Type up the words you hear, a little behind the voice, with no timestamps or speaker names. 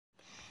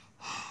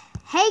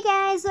Hey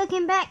guys,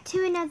 welcome back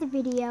to another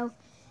video.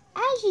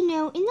 As you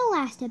know, in the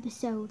last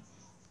episode,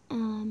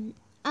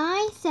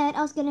 I said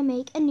I was going to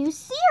make a new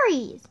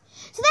series.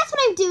 So that's what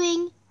I'm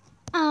doing.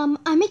 I'm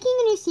making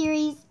a new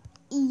series.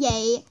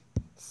 Yay.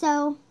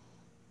 So,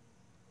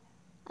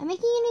 I'm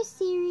making a new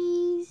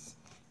series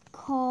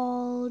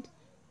called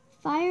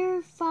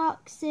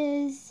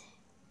Firefox's,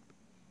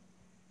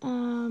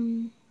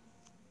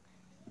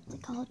 what's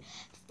it called?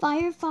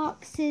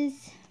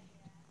 Firefox's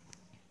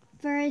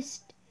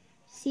first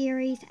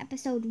series,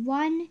 episode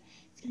 1.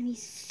 It's gonna be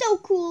so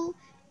cool.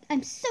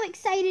 I'm so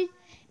excited.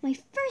 My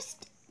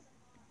first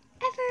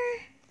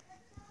ever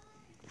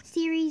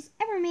series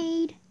ever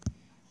made,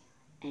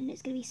 and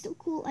it's gonna be so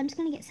cool. I'm just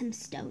gonna get some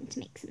stone to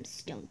make some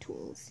stone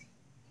tools,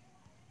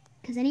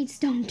 because I need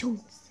stone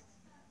tools.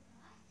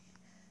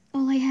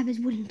 All I have is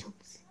wooden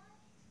tools.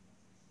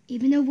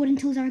 Even though wooden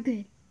tools are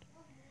good,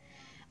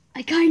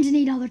 I kinda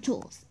need other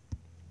tools.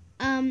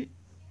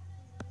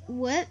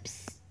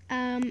 Whoops.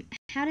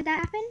 How did that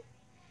happen?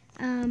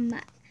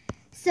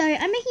 So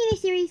I'm making a new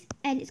series,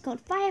 and it's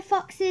called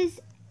Firefox's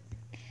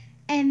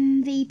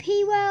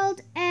MVP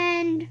World,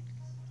 and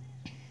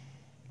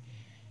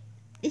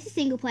this is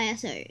single player,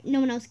 so no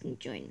one else can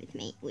join with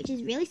me, which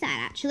is really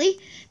sad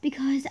actually,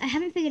 because I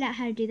haven't figured out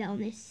how to do that on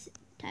this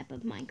type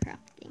of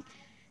Minecraft thing.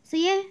 So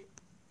yeah,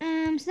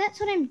 so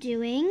that's what I'm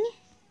doing,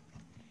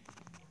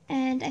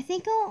 and I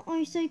think I'll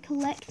also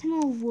collect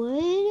more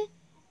wood,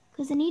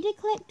 because I need to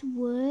collect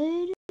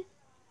wood.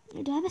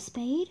 Do I have a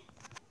spade?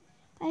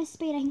 I have a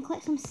spade. I can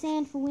collect some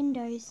sand for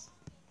windows.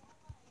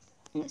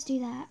 Let's do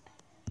that.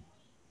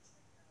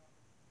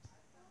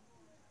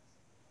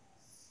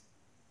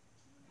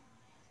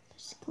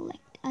 Let's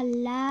collect a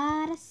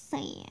lot of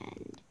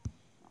sand.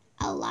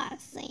 A lot of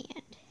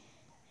sand.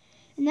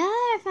 And now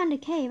that I found a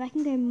cave, I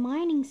can go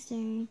mining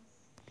soon.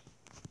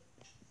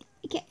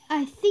 Okay,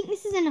 I think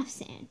this is enough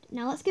sand.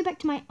 Now let's go back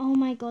to my... Oh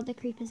my god, the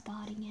creeper's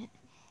guarding it.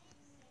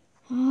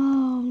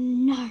 Oh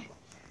no.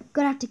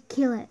 Gonna have to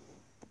kill it.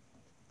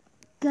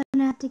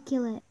 Gonna have to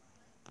kill it.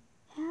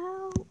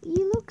 How?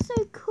 You look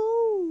so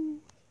cool.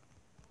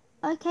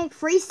 Okay,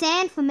 free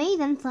sand for me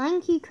then.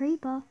 Thank you,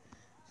 creeper.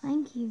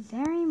 Thank you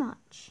very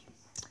much.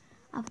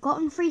 I've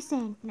gotten free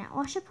sand. Now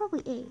I should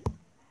probably eat.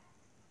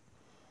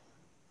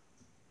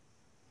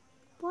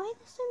 Why are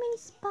there so many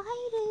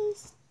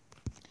spiders?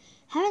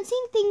 Haven't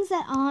seen things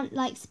that aren't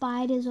like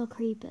spiders or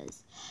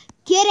creepers.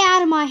 Get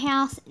out of my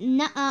house.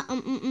 Nuh-uh.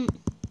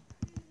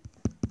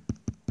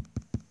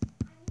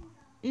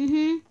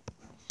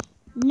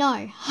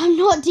 No, I'm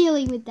not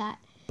dealing with that.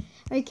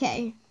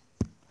 Okay,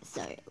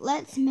 so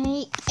let's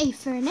make a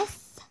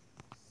furnace,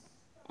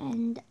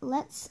 and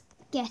let's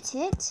get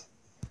it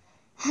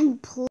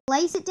and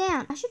place it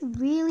down. I should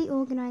really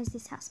organize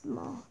this house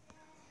more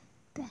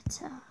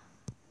better.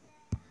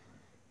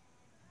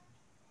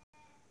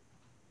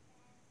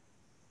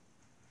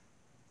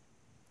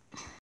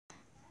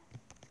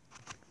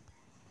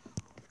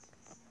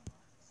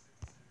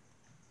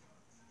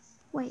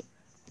 Wait,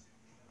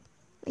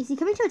 is he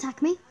coming to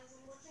attack me?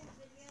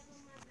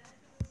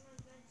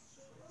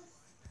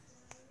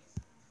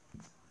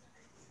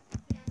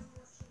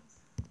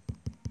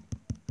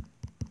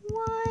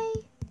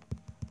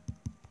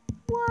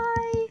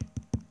 Why?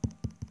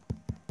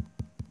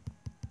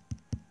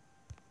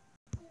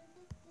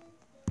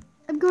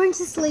 I'm going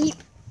to sleep.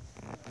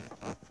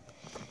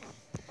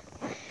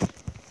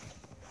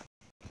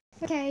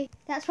 Okay,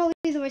 that's probably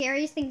the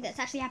scariest thing that's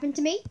actually happened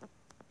to me.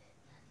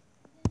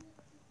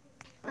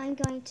 I'm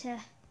going to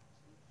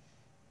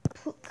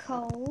put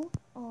coal,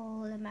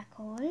 all of my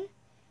coal.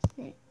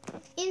 Then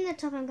in the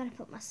top I'm going to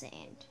put my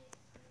sand.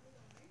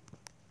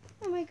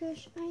 Oh my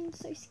gosh, I'm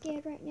so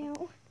scared right now.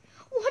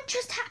 What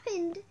just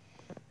happened?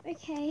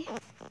 Okay,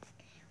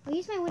 I'll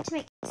use my wood to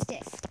make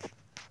sticks.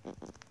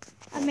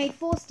 I've made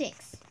 4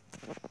 sticks.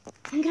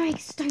 I'm going to make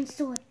a stone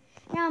sword.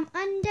 Now I'm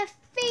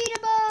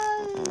undefeatable.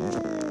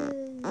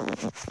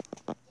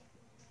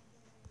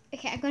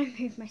 Okay, I'm going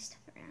to move my stuff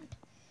around,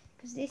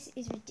 because this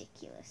is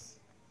ridiculous.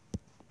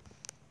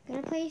 I'm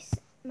going to place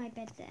my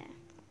bed there.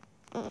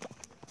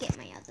 Get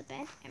my other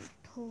bed and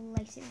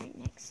place it right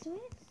next to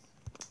it.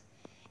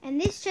 And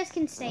this chest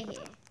can stay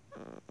here.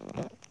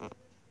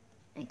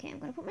 Okay, I'm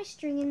going to put my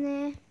string in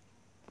there.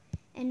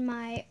 And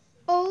my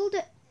old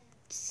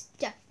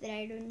stuff that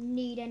I don't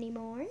need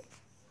anymore.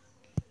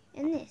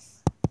 And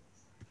this.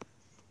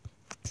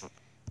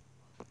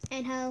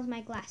 And how's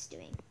my glass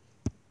doing?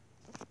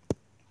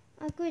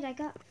 Oh good, I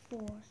got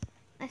 4.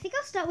 I think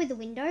I'll start with the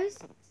windows.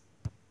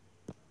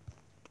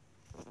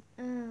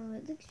 Oh,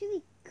 it looks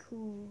really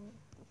cool.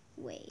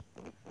 Wait.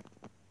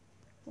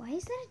 Why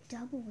is that a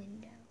double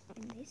window?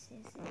 And this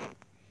isn't.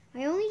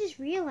 I only just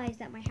realized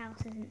that my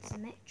house isn't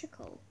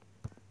symmetrical.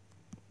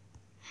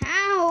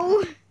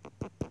 How?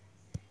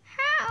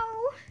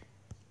 How?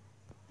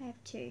 I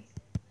have 2.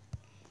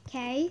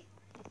 Okay.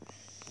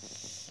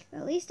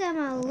 Well, at least I'm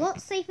a lot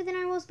safer than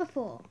I was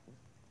before.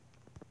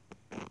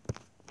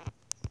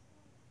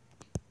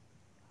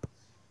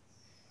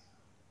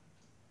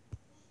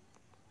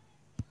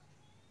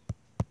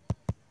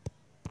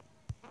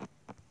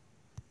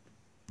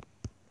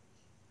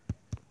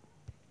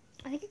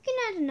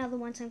 another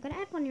one, so I'm going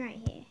to add one right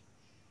here.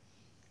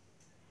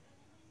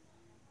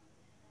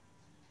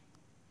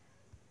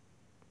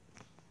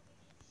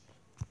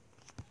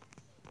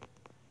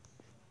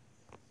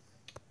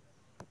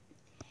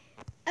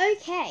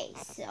 Okay,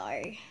 so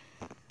I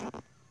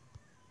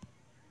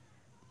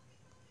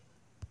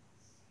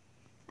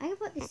can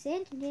put this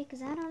sand in here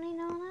because I don't need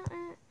all that,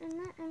 and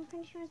that I'm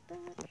pretty sure it's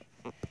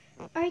birch.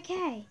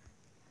 Okay,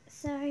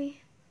 so I'm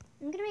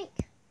gonna make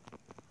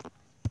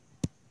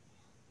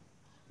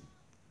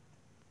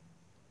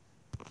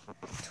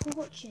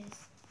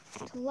torches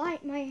to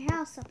light my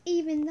house up,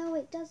 even though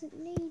it doesn't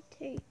need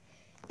to. I'm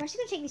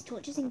actually gonna take these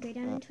torches and go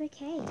down into a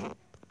cave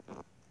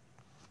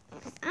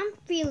because I'm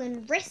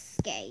feeling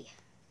risky.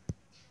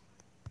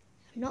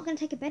 I'm not going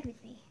to take a bed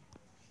with me.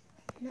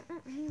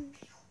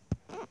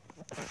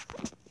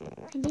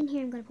 And in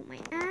here I'm going to put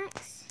my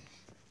axe.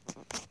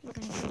 I'm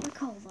going to put my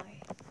coal though.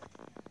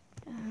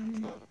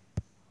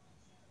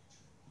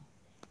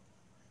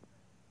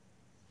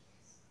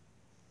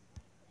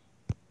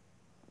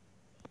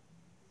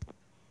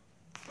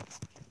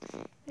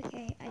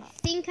 Okay, I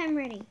think I'm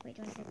ready. Wait,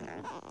 do I say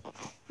that?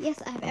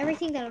 Yes, I have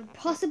everything that I would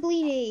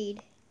possibly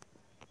need.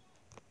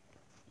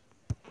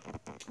 I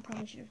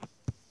probably should have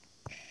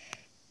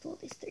thought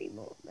this through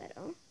more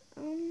better.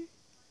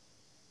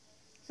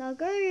 So I'll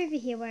go over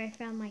here where I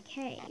found my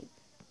cave.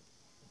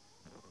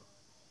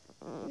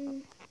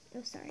 Oh,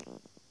 sorry.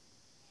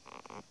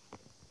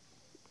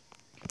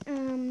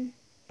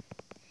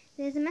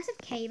 There's a massive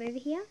cave over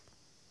here.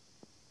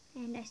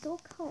 And I saw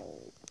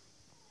coal.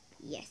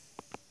 Yes.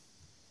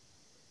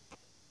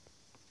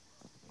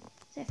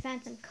 So I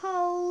found some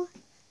coal.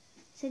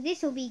 So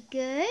this will be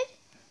good.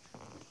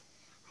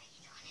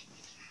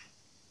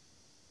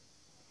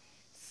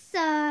 So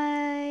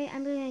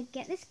I'm going to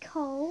get this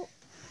coal.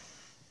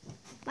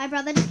 My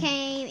brother just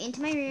came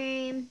into my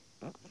room.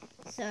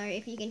 So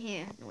if you can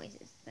hear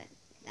noises, but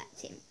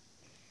that's him.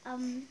 I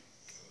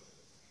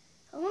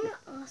want to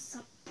ask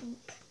something.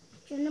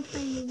 Do you want to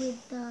play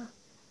with the...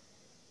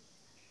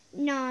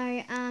 No, do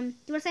you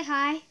want to say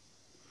hi?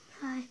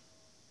 Hi.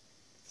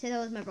 So that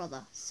was my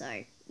brother. So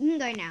you can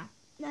go now.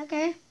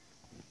 Okay.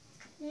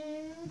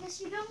 I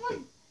guess you don't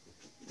want...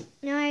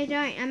 No, I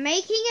don't. I'm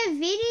making a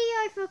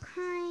video for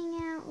crying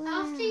out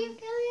loud. After you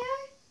kill you?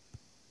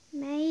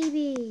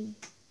 Maybe.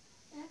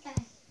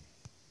 Okay.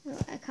 Oh,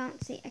 I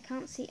can't see.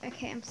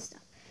 Okay, I'm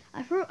stuck.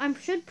 I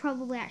should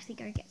probably actually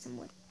go get some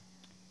wood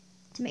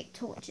to make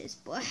torches,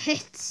 but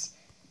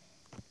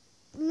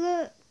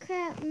look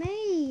at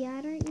me.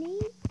 I don't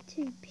need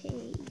to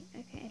pee.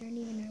 Okay, I don't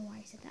even know why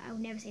I said that. I will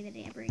never say that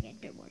ever again.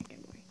 Don't worry.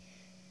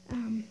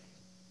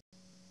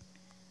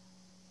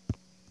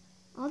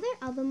 Are there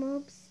other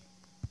mobs?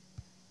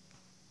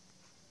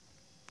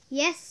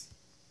 Yes.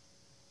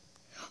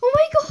 Oh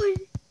my god!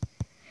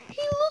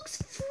 He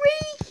looks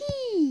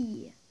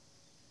freaky!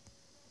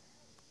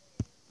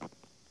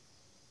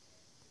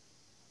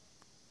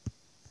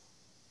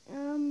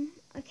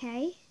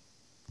 Okay.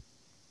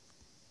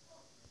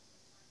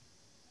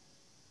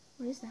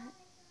 What is that?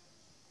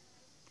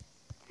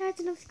 Oh,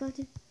 it's another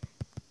skeleton.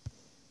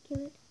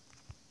 Kill it.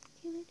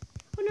 Oh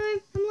no,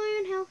 I'm low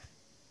on health.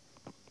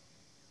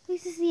 At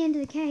least this is the end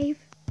of the cave.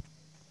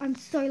 I'm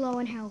so low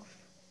on health.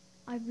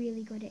 I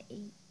really gotta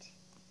eat.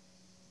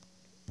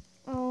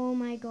 Oh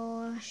my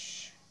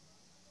gosh.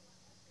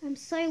 I'm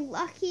so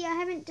lucky I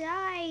haven't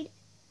died.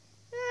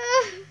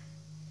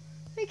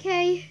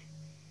 Okay.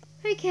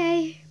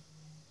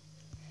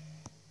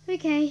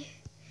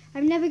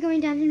 I'm never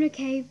going down in a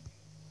cave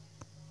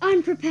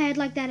unprepared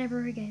like that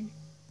ever again.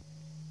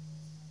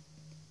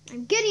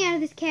 I'm getting out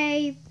of this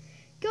cave,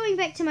 going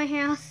back to my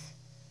house.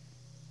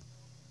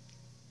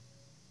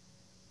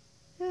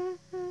 Oh,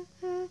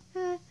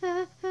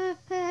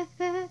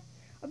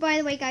 by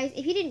the way, guys,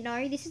 if you didn't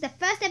know, this is the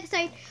first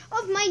episode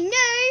of my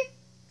new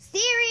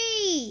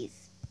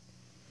series.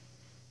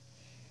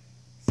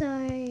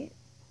 So,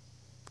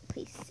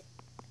 please,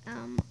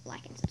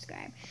 like and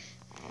subscribe.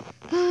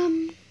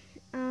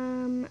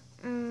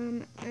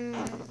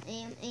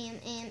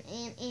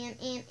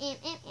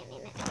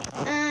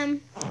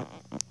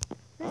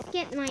 Let's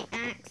get my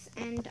axe,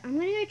 and I'm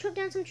gonna go chop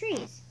down some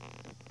trees.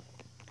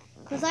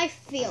 Because I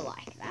feel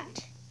like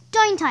that.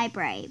 Don't I,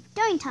 Brave?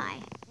 Don't I?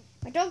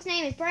 My dog's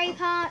name is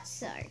Braveheart,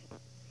 so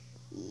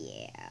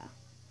yeah.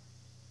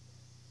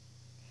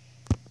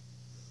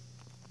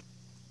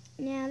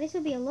 Now this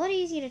will be a lot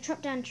easier to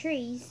chop down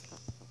trees.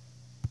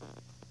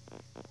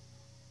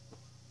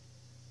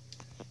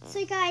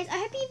 So guys, I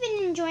hope you've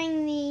been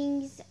enjoying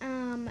these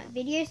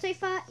videos so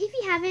far. If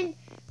you haven't,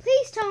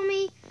 please tell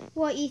me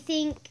what you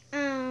think.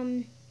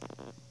 Tell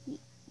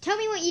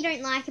me what you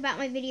don't like about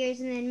my videos,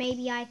 and then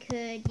maybe I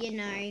could,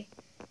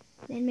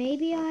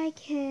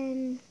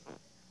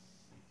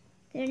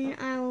 then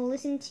I'll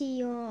listen to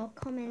your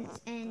comments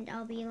and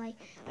I'll be like,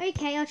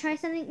 okay, I'll try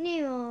something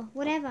new or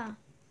whatever.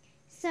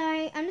 So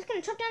I'm just going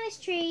to chop down these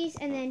trees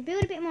and then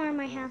build a bit more on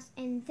my house,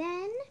 and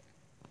then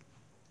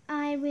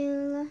I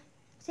will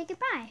say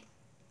goodbye.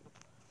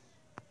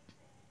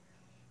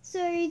 So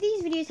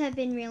these videos have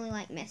been really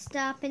like messed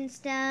up and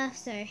stuff,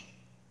 so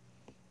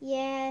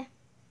yeah.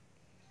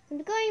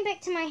 I'm going back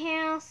to my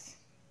house,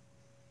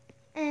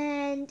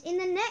 and in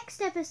the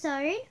next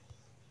episode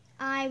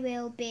I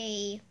will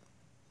be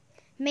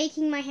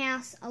making my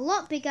house a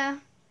lot bigger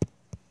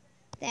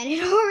than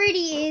it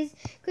already is,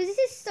 because this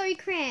is so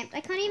cramped.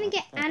 I can't even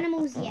get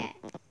animals yet.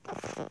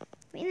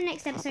 But in the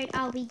next episode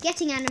I'll be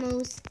getting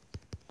animals,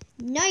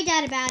 no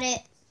doubt about it.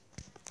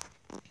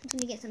 I'm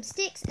going to get some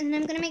sticks, and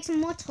then I'm going to make some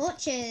more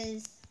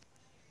torches.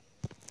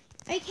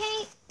 Okay,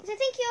 so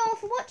thank you all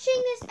for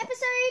watching this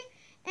episode,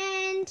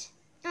 and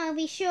I'll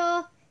be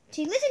sure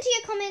to listen to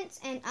your comments,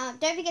 and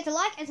don't forget to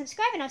like and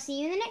subscribe, and I'll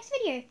see you in the next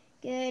video.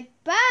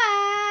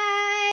 Goodbye!